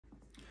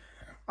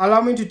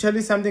Allow me to tell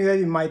you something that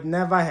you might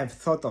never have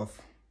thought of.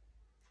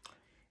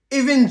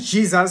 Even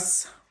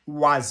Jesus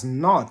was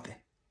not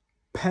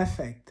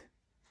perfect.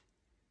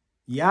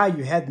 Yeah,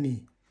 you heard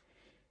me.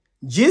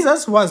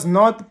 Jesus was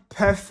not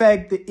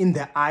perfect in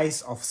the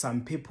eyes of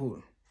some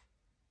people.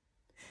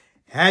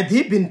 Had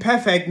he been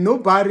perfect,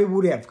 nobody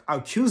would have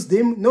accused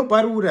him.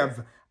 Nobody would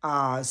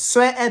have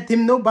swear at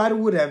him. Nobody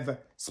would have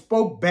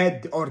spoke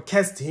bad or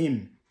cursed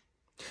him.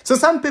 So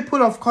some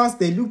people, of course,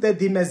 they looked at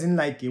him as in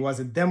like he was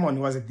a demon,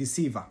 he was a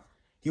deceiver.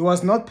 He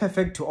was not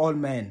perfect to all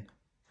men.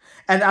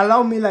 And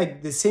allow me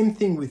like the same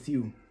thing with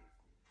you.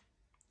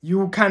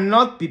 You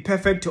cannot be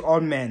perfect to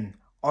all men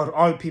or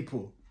all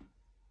people.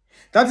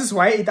 That is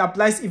why it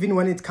applies even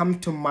when it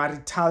comes to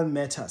marital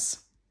matters.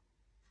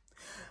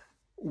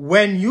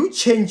 When you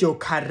change your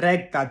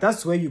character,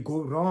 that's where you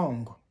go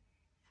wrong.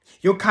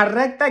 Your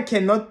character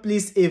cannot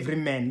please every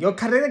man. Your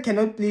character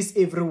cannot please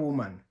every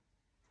woman.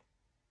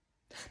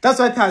 That's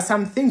why there are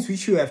some things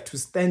which you have to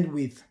stand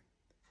with.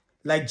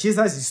 Like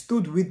Jesus, he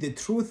stood with the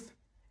truth,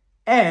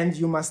 and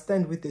you must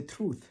stand with the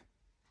truth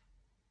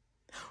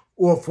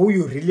of who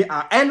you really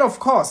are. And of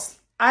course,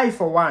 I,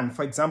 for one,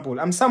 for example,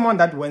 I'm someone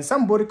that when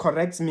somebody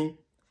corrects me,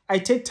 I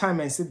take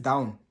time and sit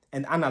down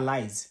and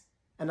analyze.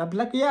 And I'll be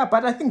like, yeah,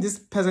 but I think this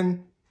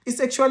person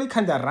is actually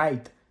kind of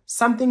right.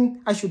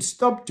 Something, I should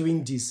stop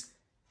doing this.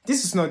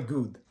 This is not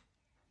good.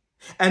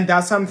 And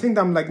there's something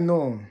that I'm like,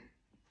 no,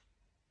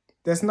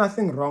 there's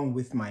nothing wrong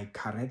with my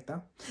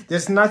character.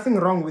 There's nothing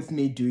wrong with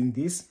me doing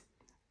this.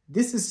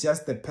 This is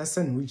just the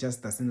person who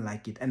just doesn't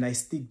like it. And I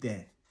stick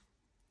there.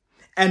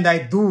 And I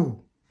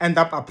do end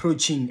up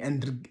approaching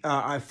and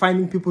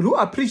finding people who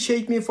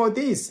appreciate me for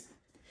this.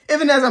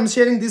 Even as I'm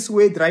sharing this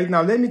word right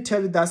now, let me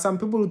tell you that some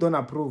people who don't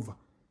approve.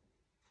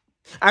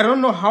 I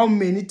don't know how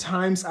many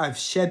times I've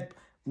shared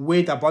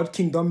word about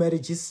kingdom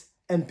marriages,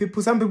 and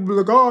some people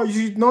are like, oh,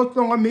 you should not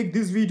longer make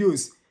these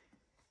videos.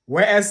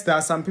 Whereas there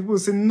are some people who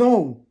say,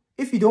 no,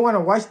 if you don't want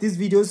to watch these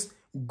videos,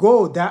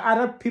 go. There are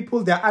other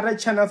people, there are other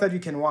channels that you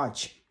can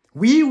watch.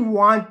 We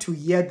want to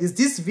hear this.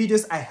 These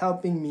videos are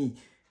helping me.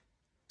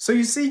 So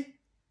you see,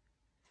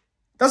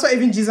 that's why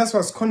even Jesus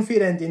was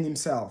confident in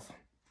himself.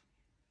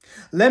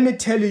 Let me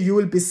tell you, you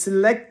will be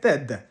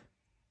selected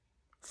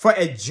for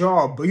a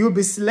job. You'll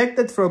be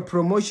selected for a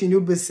promotion.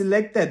 You'll be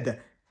selected.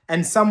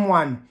 And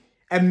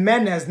a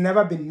man has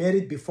never been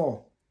married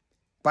before.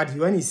 But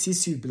when he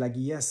sees you, he'll be like,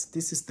 yes,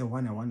 this is the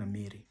one I want to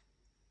marry.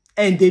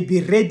 And they'll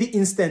be ready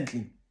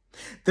instantly.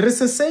 There is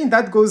a saying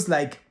that goes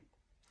like,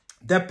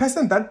 the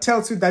person that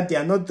tells you that they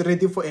are not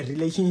ready for a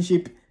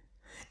relationship,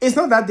 it's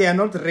not that they are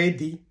not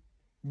ready.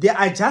 They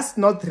are just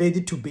not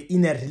ready to be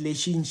in a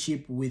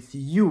relationship with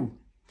you.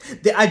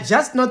 They are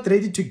just not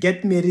ready to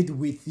get married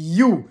with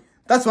you.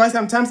 That's why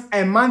sometimes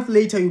a month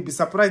later, you'll be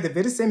surprised. The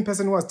very same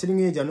person who was telling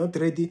you they're not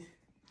ready,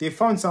 they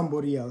found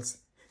somebody else.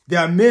 They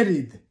are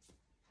married.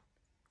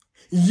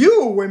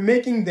 You were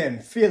making them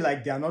feel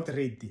like they are not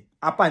ready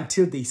up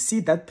until they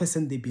see that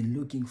person they've been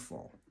looking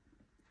for.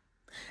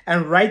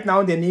 And right now,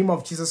 in the name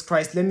of Jesus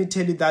Christ, let me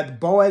tell you that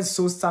Boaz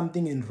saw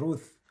something in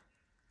Ruth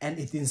and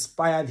it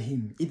inspired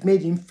him. It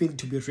made him feel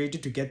to be ready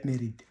to get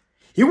married.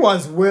 He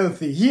was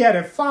wealthy. He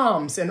had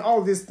farms and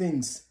all these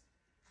things.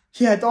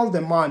 He had all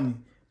the money.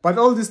 But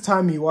all this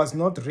time, he was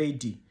not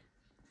ready.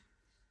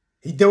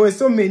 There were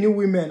so many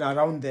women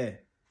around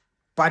there.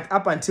 But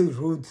up until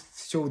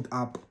Ruth showed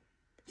up,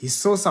 he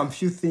saw some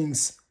few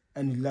things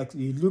and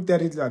he looked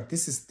at it like,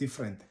 this is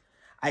different.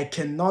 I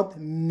cannot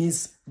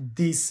miss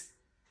this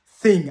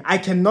thing. I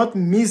cannot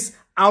miss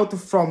out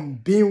from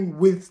being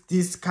with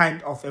this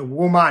kind of a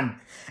woman.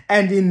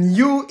 And in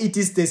you, it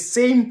is the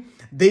same.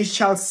 They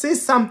shall say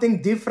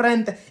something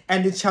different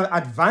and it shall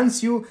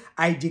advance you.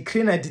 I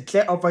decree and I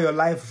declare over your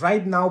life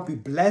right now, be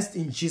blessed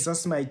in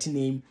Jesus' mighty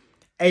name.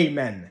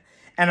 Amen.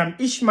 And I'm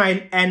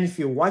Ishmael, and if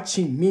you're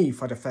watching me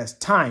for the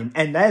first time,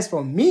 and as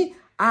for me,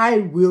 I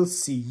will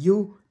see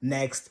you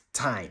next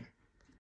time.